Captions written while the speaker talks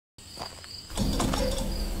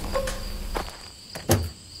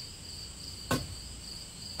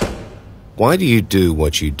Why do you do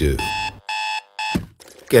what you do?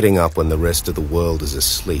 Getting up when the rest of the world is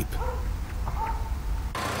asleep.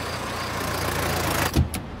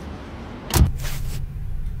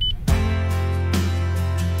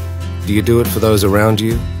 Do you do it for those around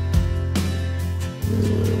you?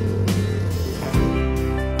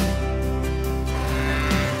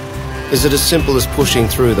 Is it as simple as pushing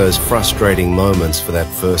through those frustrating moments for that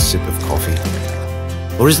first sip of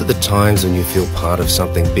coffee? Or is it the times when you feel part of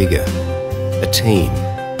something bigger? A team,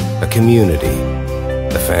 a community,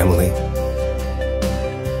 a family?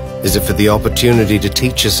 Is it for the opportunity to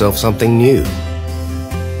teach yourself something new?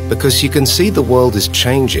 Because you can see the world is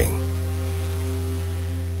changing.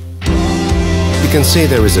 You can see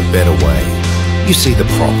there is a better way. You see the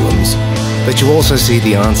problems, but you also see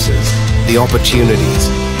the answers, the opportunities.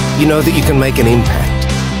 You know that you can make an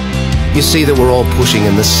impact. You see that we're all pushing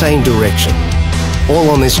in the same direction,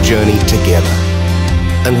 all on this journey together.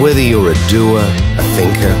 And whether you're a doer, a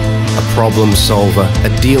thinker, a problem solver,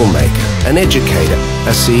 a deal maker, an educator,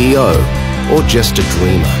 a CEO, or just a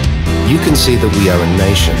dreamer, you can see that we are a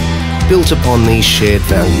nation built upon these shared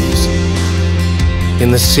values.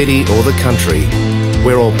 In the city or the country,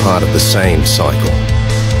 we're all part of the same cycle.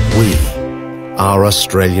 We are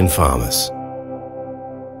Australian farmers.